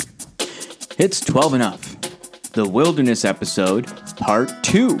It's 12 Enough, the Wilderness episode, part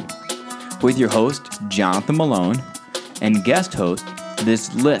 2, with your host, Jonathan Malone, and guest host,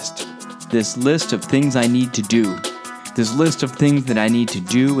 this list of things I need to do, this list of things that I need to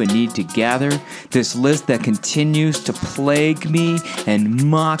do and need to gather, this list that continues to plague me and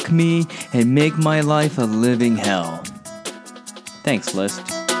mock me and make my life a living hell. Thanks, list.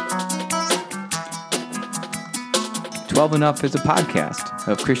 12 Enough is a podcast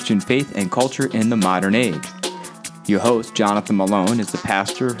of Christian faith and culture in the modern age. Your host, Jonathan Malone, is the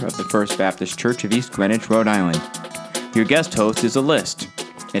pastor of the First Baptist Church of East Greenwich, Rhode Island. Your guest host is a list.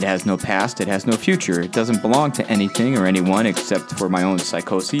 It has no past, it has no future. It doesn't belong to anything or anyone except for my own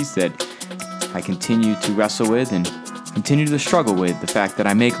psychoses that I continue to wrestle with and continue to struggle with the fact that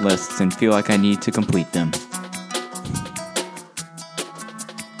I make lists and feel like I need to complete them.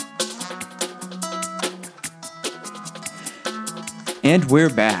 And we're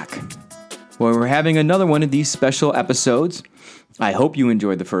back. Well, we're having another one of these special episodes. I hope you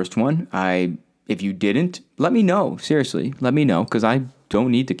enjoyed the first one. If you didn't, let me know. Seriously, let me know, because I don't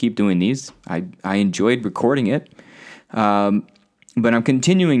need to keep doing these. I enjoyed recording it. But I'm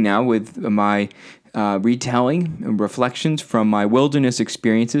continuing now with my retelling and reflections from my wilderness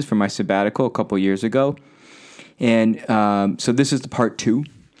experiences from my sabbatical a couple years ago. And so this is the part 2.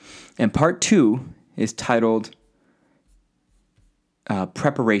 And part 2 is titled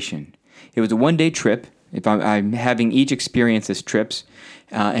Preparation. It was a one-day trip. If I'm having each experience as trips,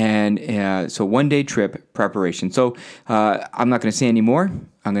 so one-day trip preparation. So I'm not going to say any more.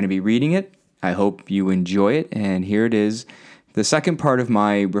 I'm going to be reading it. I hope you enjoy it. And here it is, the second part of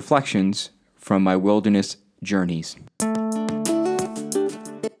my reflections from my wilderness journeys.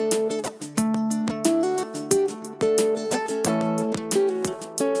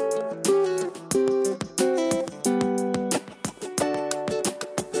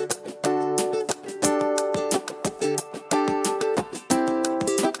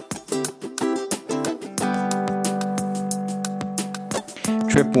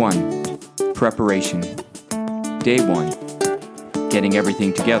 Trip 1, preparation. Day 1, getting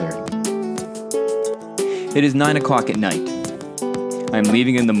everything together. It is 9 o'clock at night. I am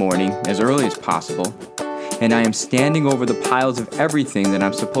leaving in the morning as early as possible, and I am standing over the piles of everything that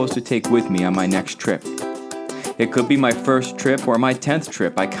I'm supposed to take with me on my next trip. It could be my first trip or my 10th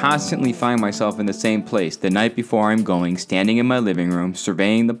trip. I constantly find myself in the same place the night before I'm going, standing in my living room,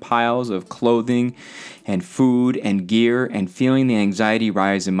 surveying the piles of clothing and food and gear and feeling the anxiety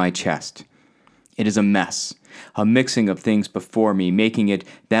rise in my chest. It is a mess, a mixing of things before me, making it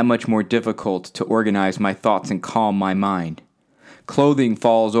that much more difficult to organize my thoughts and calm my mind. Clothing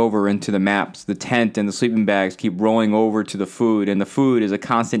falls over into the maps, the tent and the sleeping bags keep rolling over to the food, and the food is a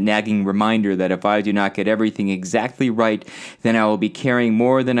constant nagging reminder that if I do not get everything exactly right, then I will be carrying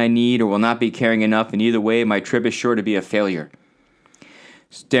more than I need or will not be carrying enough, and either way, my trip is sure to be a failure.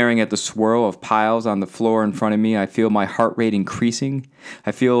 Staring at the swirl of piles on the floor in front of me, I feel my heart rate increasing.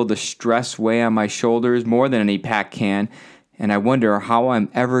 I feel the stress weigh on my shoulders more than any pack can, and I wonder how I'm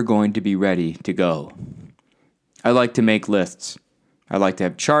ever going to be ready to go. I like to make lists. I like to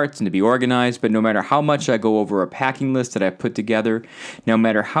have charts and to be organized, but no matter how much I go over a packing list that I've put together, no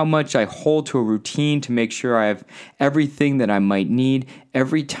matter how much I hold to a routine to make sure I have everything that I might need,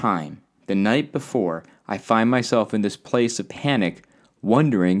 every time, the night before, I find myself in this place of panic,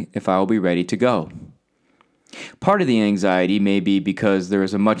 wondering if I will be ready to go. Part of the anxiety may be because there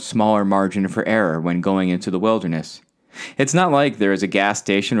is a much smaller margin for error when going into the wilderness. It's not like there is a gas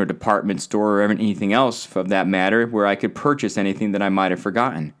station or department store or anything else of that matter where I could purchase anything that I might have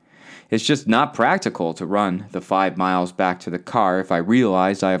forgotten. It's just not practical to run the 5 miles back to the car if I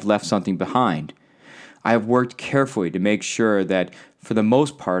realize I have left something behind. I have worked carefully to make sure that, for the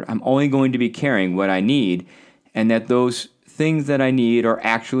most part, I'm only going to be carrying what I need, and that those things that I need are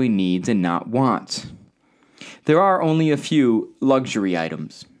actually needs and not wants. There are only a few luxury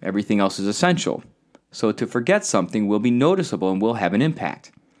items. Everything else is essential. So to forget something will be noticeable and will have an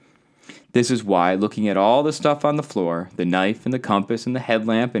impact. This is why looking at all the stuff on the floor, the knife and the compass and the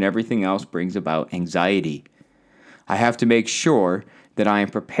headlamp and everything else brings about anxiety. I have to make sure that I am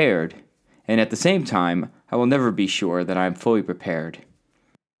prepared, and at the same time, I will never be sure that I am fully prepared.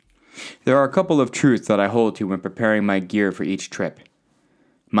 There are a couple of truths that I hold to when preparing my gear for each trip.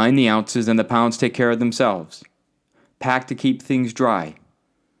 Mind the ounces and the pounds take care of themselves. Pack to keep things dry.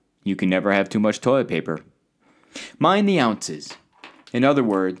 You can never have too much toilet paper. Mind the ounces. In other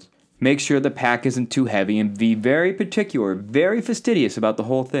words, make sure the pack isn't too heavy and be very particular, very fastidious about the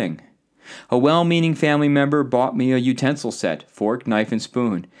whole thing. A well-meaning family member bought me a utensil set, fork, knife, and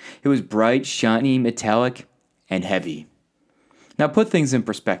spoon. It was bright, shiny, metallic, and heavy. Now put things in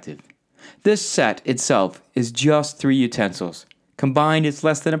perspective. This set itself is just 3 utensils. Combined, it's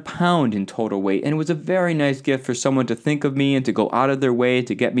less than a pound in total weight, and it was a very nice gift for someone to think of me and to go out of their way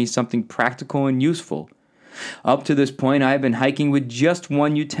to get me something practical and useful. Up to this point, I have been hiking with just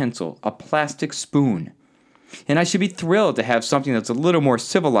 1 utensil, a plastic spoon. And I should be thrilled to have something that's a little more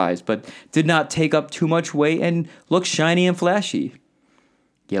civilized, but did not take up too much weight and look shiny and flashy.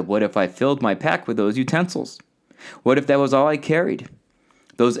 Yet what if I filled my pack with those utensils? What if that was all I carried?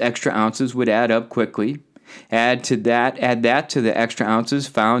 Those extra ounces would add up quickly. Add that to the extra ounces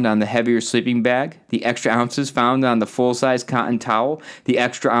found on the heavier sleeping bag, the extra ounces found on the full-size cotton towel, the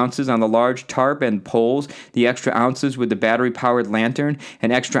extra ounces on the large tarp and poles, the extra ounces with the battery-powered lantern,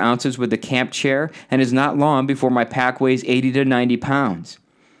 and extra ounces with the camp chair, and it's not long before my pack weighs 80 to 90 pounds.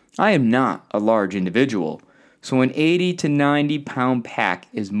 I am not a large individual, so an 80 to 90 pound pack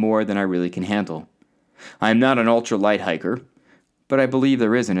is more than I really can handle. I am not an ultra-light hiker, but I believe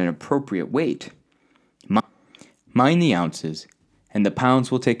there isn't an appropriate weight. Mind the ounces, and the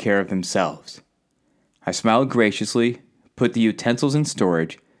pounds will take care of themselves. I smiled graciously, put the utensils in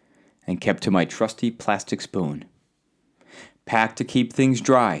storage, and kept to my trusty plastic spoon. Pack to keep things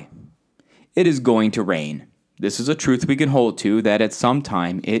dry. It is going to rain. This is a truth we can hold to, that at some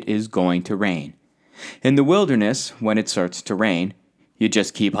time it is going to rain. In the wilderness, when it starts to rain, you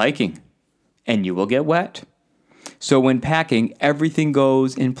just keep hiking, and you will get wet. So when packing, everything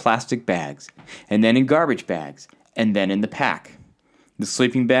goes in plastic bags, and then in garbage bags, and then in the pack. The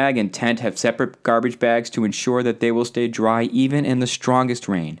sleeping bag and tent have separate garbage bags to ensure that they will stay dry even in the strongest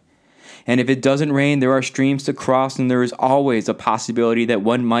rain. And if it doesn't rain, there are streams to cross, and there is always a possibility that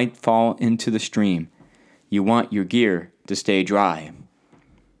one might fall into the stream. You want your gear to stay dry.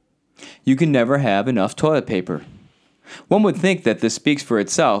 You can never have enough toilet paper. One would think that this speaks for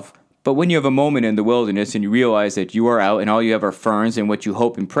itself, but when you have a moment in the wilderness and you realize that you are out and all you have are ferns and what you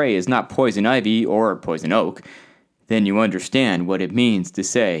hope and pray is not poison ivy or poison oak, then you understand what it means to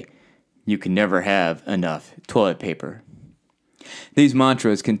say you can never have enough toilet paper. These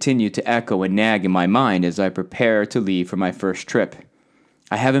mantras continue to echo and nag in my mind as I prepare to leave for my first trip.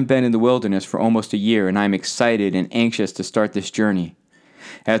 I haven't been in the wilderness for almost a year, and I'm excited and anxious to start this journey.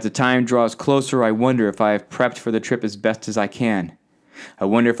 As the time draws closer, I wonder if I have prepped for the trip as best as I can. I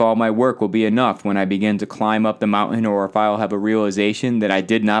wonder if all my work will be enough when I begin to climb up the mountain, or if I'll have a realization that I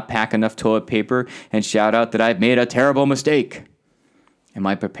did not pack enough toilet paper and shout out that I've made a terrible mistake. Am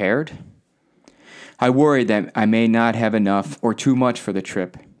I prepared? I worry that I may not have enough or too much for the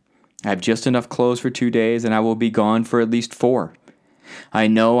trip. I have just enough clothes for 2 days, and I will be gone for at least 4. I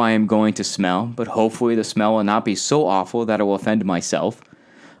know I am going to smell, but hopefully the smell will not be so awful that it will offend myself.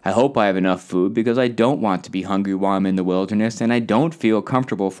 I hope I have enough food because I don't want to be hungry while I'm in the wilderness, and I don't feel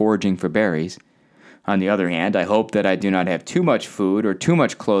comfortable foraging for berries. On the other hand, I hope that I do not have too much food or too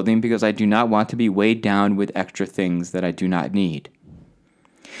much clothing because I do not want to be weighed down with extra things that I do not need.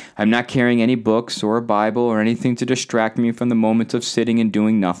 I'm not carrying any books or a Bible or anything to distract me from the moments of sitting and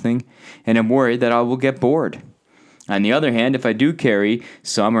doing nothing, and I'm worried that I will get bored. On the other hand, if I do carry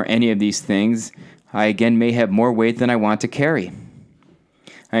some or any of these things, I again may have more weight than I want to carry.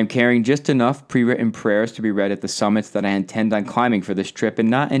 I am carrying just enough pre-written prayers to be read at the summits that I intend on climbing for this trip, and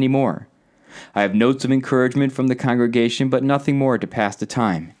not any more. I have notes of encouragement from the congregation, but nothing more to pass the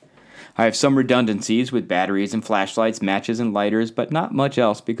time. I have some redundancies with batteries and flashlights, matches and lighters, but not much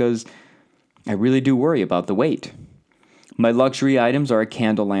else because I really do worry about the weight. My luxury items are a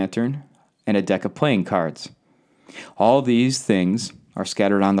candle lantern and a deck of playing cards. All these things are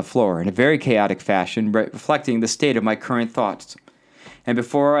scattered on the floor in a very chaotic fashion, reflecting the state of my current thoughts. And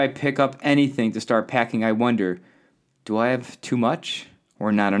before I pick up anything to start packing, I wonder, do I have too much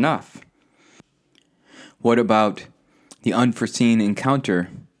or not enough? What about the unforeseen encounter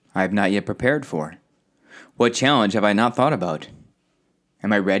I have not yet prepared for? What challenge have I not thought about?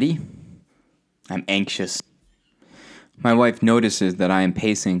 Am I ready? I'm anxious. My wife notices that I am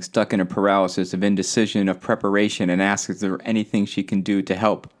pacing, stuck in a paralysis of indecision of preparation, and asks if there is anything she can do to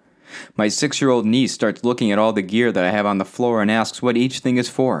help. My 6-year-old niece starts looking at all the gear that I have on the floor and asks what each thing is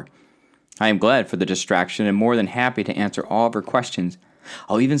for. I am glad for the distraction and more than happy to answer all of her questions.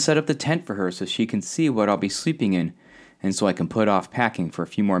 I'll even set up the tent for her so she can see what I'll be sleeping in, and so I can put off packing for a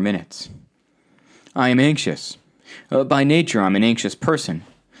few more minutes. I am anxious. By nature, I'm an anxious person.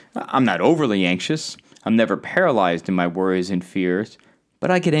 I'm not overly anxious. I'm never paralyzed in my worries and fears,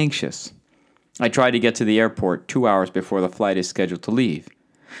 but I get anxious. I try to get to the airport 2 hours before the flight is scheduled to leave.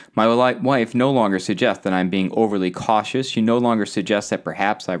 My wife no longer suggests that I'm being overly cautious. She no longer suggests that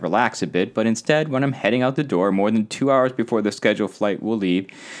perhaps I relax a bit, but instead, when I'm heading out the door more than 2 hours before the scheduled flight will leave,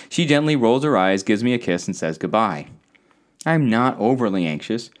 she gently rolls her eyes, gives me a kiss, and says goodbye. I'm not overly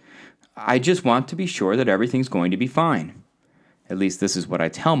anxious. I just want to be sure that everything's going to be fine. At least this is what I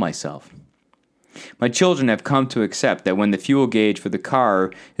tell myself. My children have come to accept that when the fuel gauge for the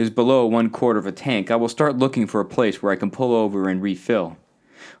car is below 1/4 of a tank, I will start looking for a place where I can pull over and refill.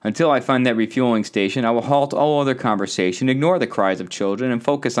 Until I find that refueling station, I will halt all other conversation, ignore the cries of children, and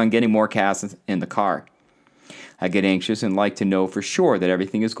focus on getting more gas in the car. I get anxious and like to know for sure that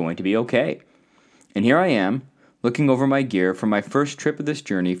everything is going to be okay. And here I am, looking over my gear for my first trip of this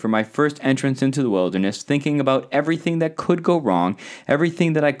journey, for my first entrance into the wilderness, thinking about everything that could go wrong,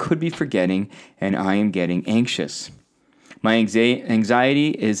 everything that I could be forgetting, and I am getting anxious. My anxiety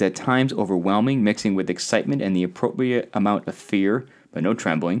is at times overwhelming, mixing with excitement and the appropriate amount of fear, but no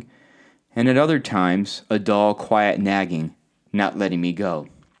trembling, and at other times, a dull, quiet nagging, not letting me go.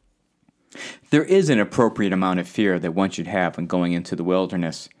 There is an appropriate amount of fear that one should have when going into the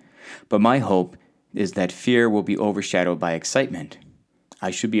wilderness, but my hope is that fear will be overshadowed by excitement.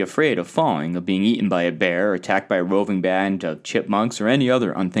 I should be afraid of falling, of being eaten by a bear, attacked by a roving band of chipmunks, or any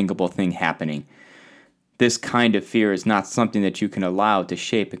other unthinkable thing happening. This kind of fear is not something that you can allow to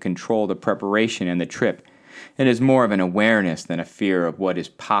shape and control the preparation and the trip. It is more of an awareness than a fear of what is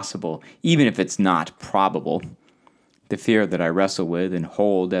possible, even if it's not probable. The fear that I wrestle with and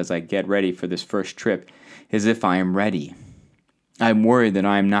hold as I get ready for this first trip is if I am ready. I am worried that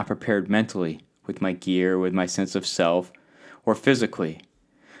I am not prepared mentally, with my gear, with my sense of self, or physically.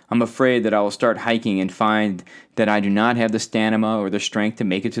 I'm afraid that I will start hiking and find that I do not have the stamina or the strength to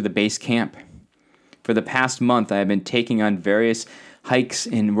make it to the base camp. For the past month, I have been taking on various hikes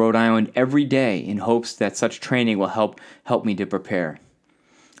in Rhode Island every day in hopes that such training will help me to prepare.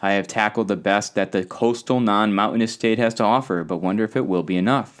 I have tackled the best that the coastal non-mountainous state has to offer, but wonder if it will be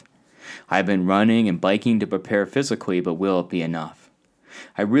enough. I have been running and biking to prepare physically, but will it be enough?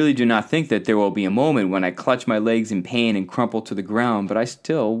 I really do not think that there will be a moment when I clutch my legs in pain and crumple to the ground, but I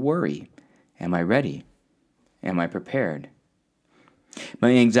still worry. Am I ready? Am I prepared?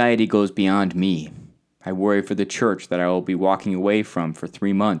 My anxiety goes beyond me. I worry for the church that I will be walking away from for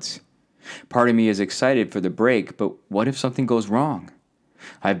 3 months. Part of me is excited for the break, but what if something goes wrong?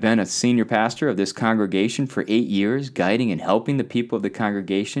 I've been a senior pastor of this congregation for 8 years, guiding and helping the people of the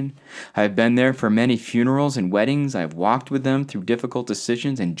congregation. I've been there for many funerals and weddings. I've walked with them through difficult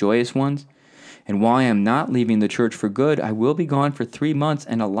decisions and joyous ones. And while I am not leaving the church for good, I will be gone for 3 months,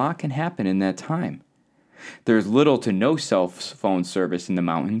 and a lot can happen in that time. There's little to no cell phone service in the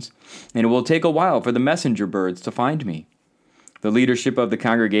mountains, and it will take a while for the messenger birds to find me. The leadership of the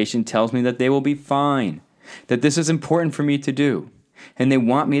congregation tells me that they will be fine, that this is important for me to do, and they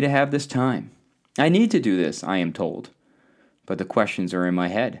want me to have this time. I need to do this, I am told. But the questions are in my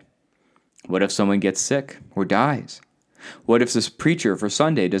head. What if someone gets sick or dies? What if this preacher for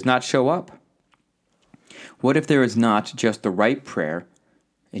Sunday does not show up? What if there is not just the right prayer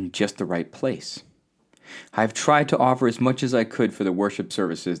in just the right place? I have tried to offer as much as I could for the worship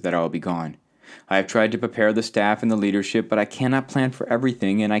services that I will be gone. I have tried to prepare the staff and the leadership, but I cannot plan for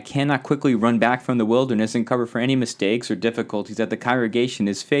everything, and I cannot quickly run back from the wilderness and cover for any mistakes or difficulties that the congregation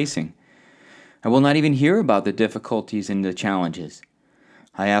is facing. I will not even hear about the difficulties and the challenges.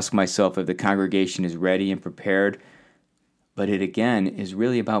 I ask myself if the congregation is ready and prepared, but it again is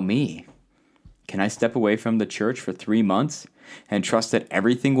really about me. Can I step away from the church for 3 months and trust that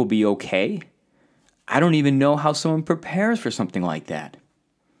everything will be okay? I don't even know how someone prepares for something like that.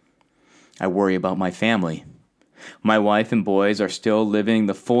 I worry about my family. My wife and boys are still living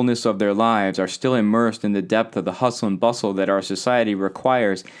the fullness of their lives, are still immersed in the depth of the hustle and bustle that our society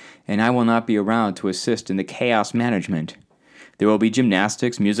requires, and I will not be around to assist in the chaos management. There will be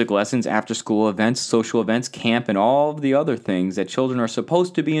gymnastics, music lessons, after-school events, social events, camp, and all of the other things that children are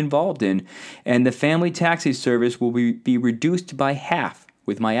supposed to be involved in, and the family taxi service will be reduced by half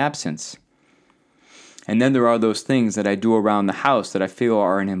with my absence. And then there are those things that I do around the house that I feel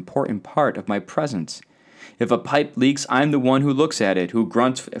are an important part of my presence. If a pipe leaks, I'm the one who looks at it, who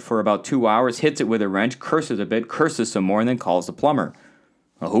grunts for about 2 hours, hits it with a wrench, curses a bit, curses some more, and then calls the plumber.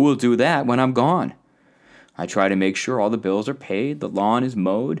 Well, who will do that when I'm gone? I try to make sure all the bills are paid, the lawn is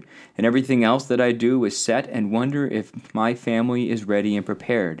mowed, and everything else that I do is set, and wonder if my family is ready and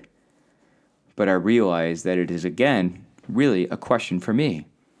prepared. But I realize that it is again really a question for me.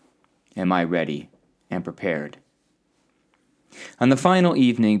 Am I ready and prepared? On the final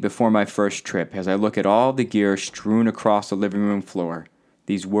evening before my first trip, as I look at all the gear strewn across the living room floor,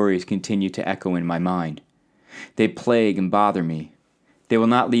 these worries continue to echo in my mind. They plague and bother me. They will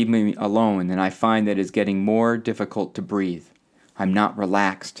not leave me alone, and I find that it is getting more difficult to breathe. I'm not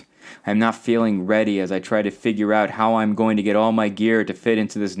relaxed. I'm not feeling ready as I try to figure out how I'm going to get all my gear to fit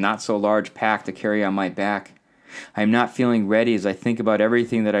into this not-so-large pack to carry on my back. I am not feeling ready as I think about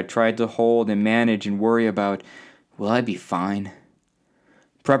everything that I tried to hold and manage and worry about. Will I be fine?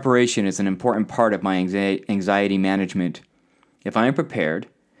 Preparation is an important part of my anxiety management. If I am prepared,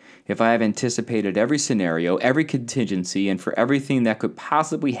 if I have anticipated every scenario, every contingency, and for everything that could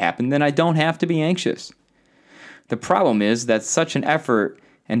possibly happen, then I don't have to be anxious. The problem is that such an effort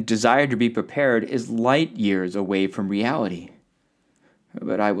and desire to be prepared is light years away from reality.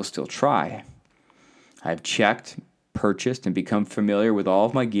 But I will still try. I've checked, purchased, and become familiar with all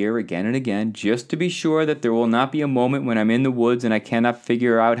of my gear again and again, just to be sure that there will not be a moment when I'm in the woods and I cannot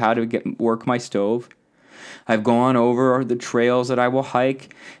figure out how to work my stove. I've gone over the trails that I will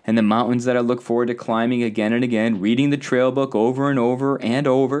hike and the mountains that I look forward to climbing again and again, reading the trail book over and over and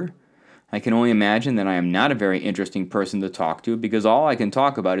over. I can only imagine that I am not a very interesting person to talk to because all I can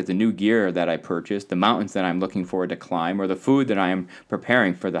talk about is the new gear that I purchased, the mountains that I'm looking forward to climb, or the food that I am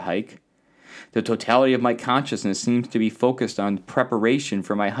preparing for the hike. The totality of my consciousness seems to be focused on preparation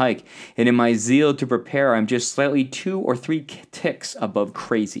for my hike, and in my zeal to prepare, I'm just slightly 2 or 3 ticks above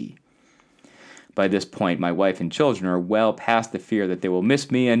crazy. By this point, my wife and children are well past the fear that they will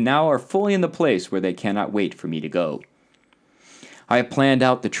miss me and now are fully in the place where they cannot wait for me to go. I have planned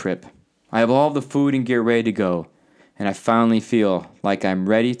out the trip. I have all the food and gear ready to go, and I finally feel like I'm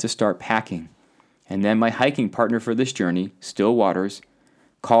ready to start packing. And then my hiking partner for this journey, Still Waters,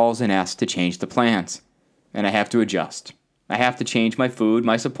 calls and asks to change the plans. And I have to adjust. I have to change my food,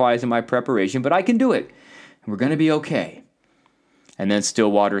 my supplies, and my preparation, but I can do it. We're going to be okay. And then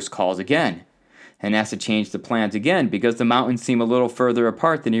Still Waters calls again and asks to change the plans again because the mountains seem a little further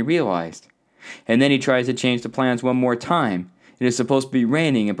apart than he realized. And then he tries to change the plans one more time. It is supposed to be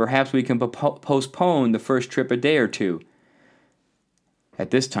raining, and perhaps we can postpone the first trip a day or two.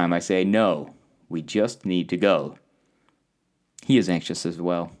 At this time, I say, no, we just need to go. He is anxious as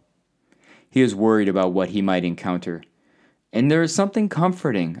well. He is worried about what he might encounter. And there is something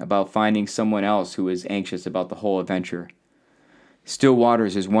comforting about finding someone else who is anxious about the whole adventure. Still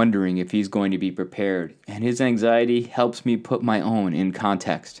Waters is wondering if he's going to be prepared, and his anxiety helps me put my own in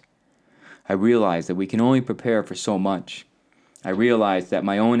context. I realize that we can only prepare for so much. I realize that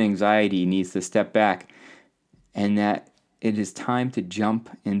my own anxiety needs to step back and that it is time to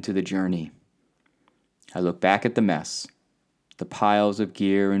jump into the journey. I look back at the mess, the piles of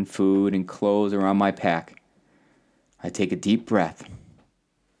gear and food and clothes around my pack. I take a deep breath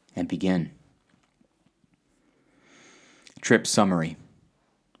and begin. Trip summary.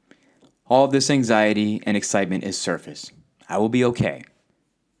 All of this anxiety and excitement is surface. I will be okay.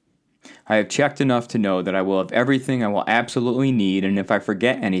 I have checked enough to know that I will have everything I will absolutely need, and if I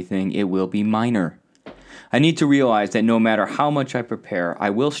forget anything, it will be minor. I need to realize that no matter how much I prepare, I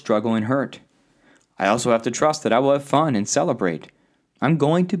will struggle and hurt. I also have to trust that I will have fun and celebrate. I'm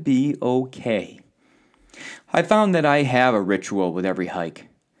going to be okay. I found that I have a ritual with every hike.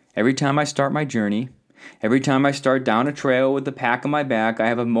 Every time I start my journey, every time I start down a trail with the pack on my back, I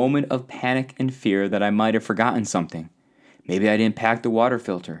have a moment of panic and fear that I might have forgotten something. Maybe I didn't pack the water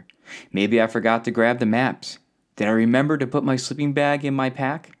filter. Maybe I forgot to grab the maps. Did I remember to put my sleeping bag in my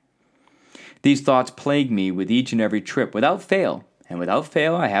pack? These thoughts plague me with each and every trip without fail. And without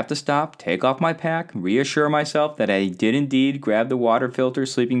fail, I have to stop, take off my pack, reassure myself that I did indeed grab the water filter,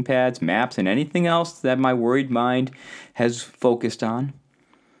 sleeping pads, maps, and anything else that my worried mind has focused on.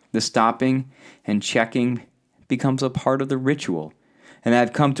 The stopping and checking becomes a part of the ritual, and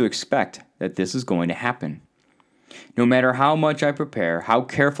I've come to expect that this is going to happen. No matter how much I prepare, how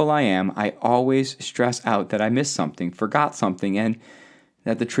careful I am, I always stress out that I missed something, forgot something, and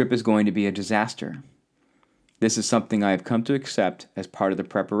that the trip is going to be a disaster. This is something I have come to accept as part of the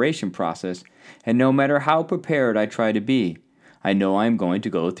preparation process, and no matter how prepared I try to be, I know I am going to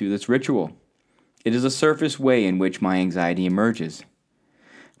go through this ritual. It is a surface way in which my anxiety emerges.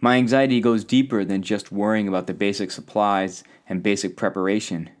 My anxiety goes deeper than just worrying about the basic supplies and basic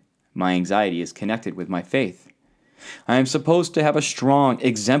preparation. My anxiety is connected with my faith. I am supposed to have a strong,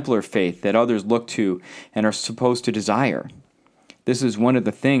 exemplar faith that others look to and are supposed to desire. This is one of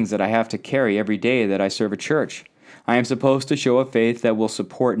the things that I have to carry every day that I serve a church. I am supposed to show a faith that will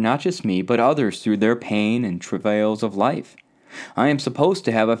support not just me, but others through their pain and travails of life. I am supposed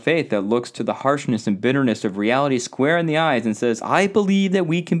to have a faith that looks to the harshness and bitterness of reality square in the eyes and says, I believe that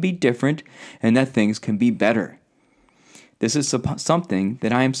we can be different and that things can be better. This is something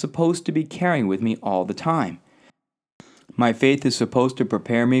that I am supposed to be carrying with me all the time. My faith is supposed to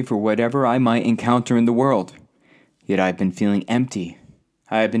prepare me for whatever I might encounter in the world. Yet I've been feeling empty.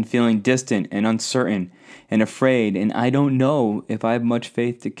 I have been feeling distant and uncertain and afraid, and I don't know if I have much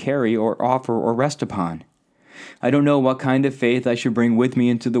faith to carry or offer or rest upon. I don't know what kind of faith I should bring with me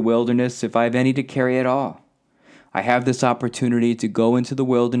into the wilderness if I have any to carry at all. I have this opportunity to go into the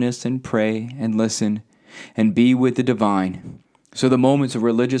wilderness and pray and listen and be with the divine. So the moments of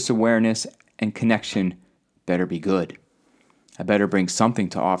religious awareness and connection better be good. I better bring something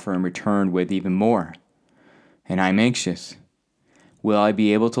to offer in return with even more. And I'm anxious. Will I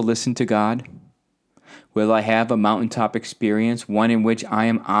be able to listen to God? Will I have a mountaintop experience, one in which I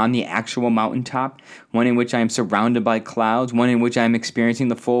am on the actual mountaintop, one in which I am surrounded by clouds, one in which I am experiencing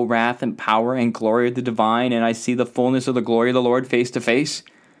the full wrath and power and glory of the divine, and I see the fullness of the glory of the Lord face to face?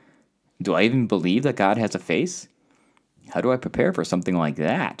 Do I even believe that God has a face? How do I prepare for something like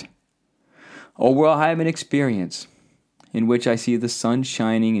that? Or will I have an experience in which I see the sun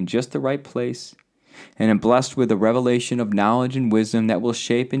shining in just the right place, and am blessed with a revelation of knowledge and wisdom that will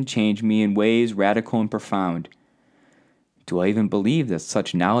shape and change me in ways radical and profound? Do I even believe that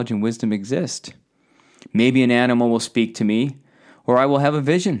such knowledge and wisdom exist? Maybe an animal will speak to me, or I will have a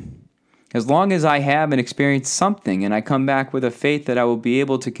vision. As long as I have and experience something, and I come back with a faith that I will be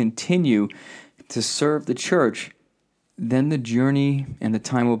able to continue to serve the church, then the journey and the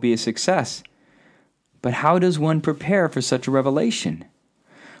time will be a success. But how does one prepare for such a revelation?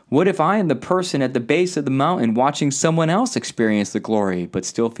 What if I am the person at the base of the mountain watching someone else experience the glory, but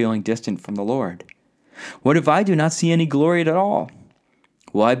still feeling distant from the Lord? What if I do not see any glory at all?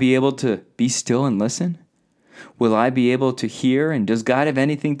 Will I be able to be still and listen? Will I be able to hear, and does God have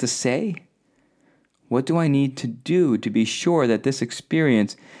anything to say? What do I need to do to be sure that this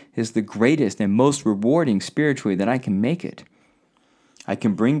experience is the greatest and most rewarding spiritually that I can make it? I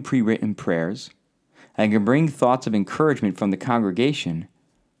can bring pre-written prayers. I can bring thoughts of encouragement from the congregation.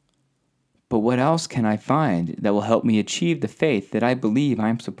 But what else can I find that will help me achieve the faith that I believe I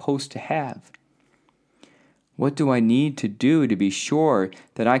am supposed to have? What do I need to do to be sure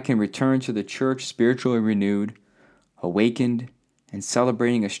that I can return to the church spiritually renewed, awakened, and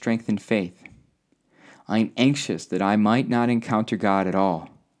celebrating a strengthened faith? I am anxious that I might not encounter God at all.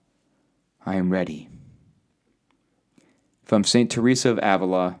 I am ready. From St. Teresa of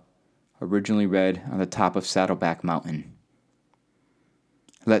Avila, originally read on the top of Saddleback Mountain.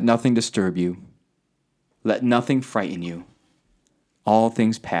 Let nothing disturb you. Let nothing frighten you. All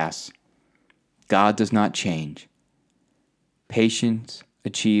things pass. God does not change. Patience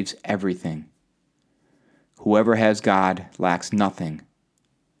achieves everything. Whoever has God lacks nothing.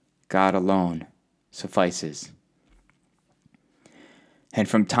 God alone suffices. And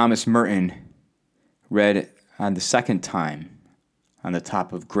from Thomas Merton, read on the second time on the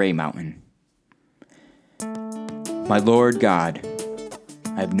top of Gray Mountain. My Lord God,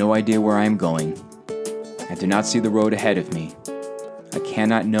 I have no idea where I am going. I do not see the road ahead of me. I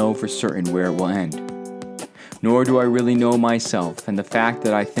cannot know for certain where it will end. Nor do I really know myself, and the fact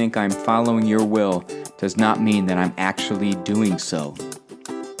that I think I'm following your will does not mean that I'm actually doing so.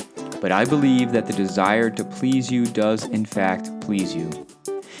 But I believe that the desire to please you does in fact please you.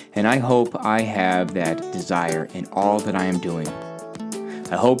 And I hope I have that desire in all that I am doing.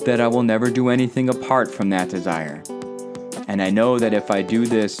 I hope that I will never do anything apart from that desire. And I know that if I do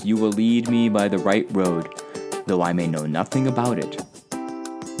this, you will lead me by the right road, though I may know nothing about it.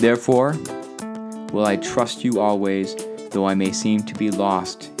 Therefore, will I trust you always, though I may seem to be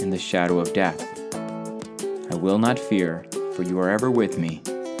lost in the shadow of death. I will not fear, for you are ever with me,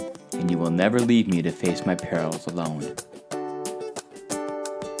 and you will never leave me to face my perils alone.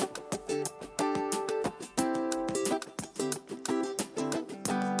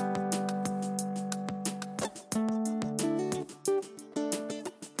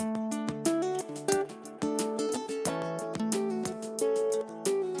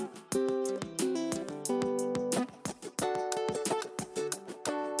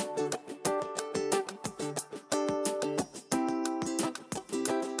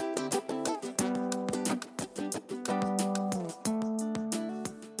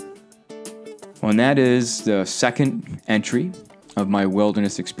 Well, and that is the second entry of my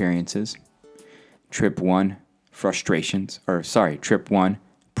wilderness experiences. Trip 1, Trip 1,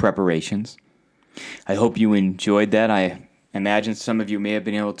 preparations. I hope you enjoyed that. I imagine some of you may have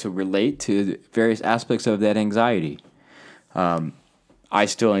been able to relate to various aspects of that anxiety. I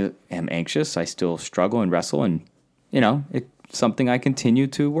still am anxious. I still struggle and wrestle, and, it's something I continue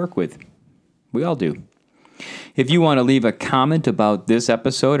to work with. We all do. If you want to leave a comment about this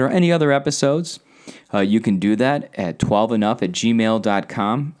episode or any other episodes, you can do that at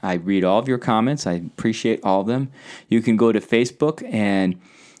 12enough@gmail.com. I read all of your comments. I appreciate all of them. You can go to Facebook and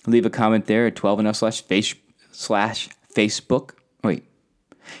leave a comment there at 12enough/Facebook.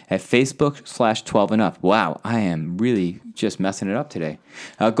 At Facebook/12enough. Wow, I am really just messing it up today.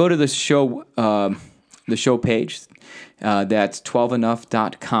 Go to the show the show page. That's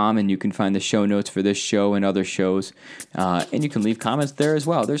 12enough.com, and you can find the show notes for this show and other shows. And you can leave comments there as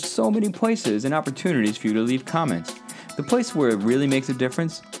well. There's so many places and opportunities for you to leave comments. The place where it really makes a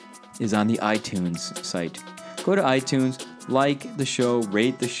difference is on the iTunes site. Go to iTunes, like the show,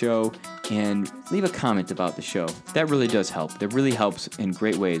 rate the show, and leave a comment about the show. That really does help. That really helps in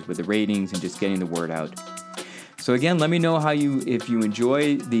great ways with the ratings and just getting the word out. So again, let me know if you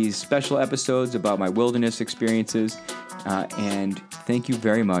enjoy these special episodes about my wilderness experiences, and thank you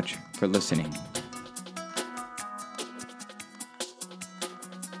very much for listening.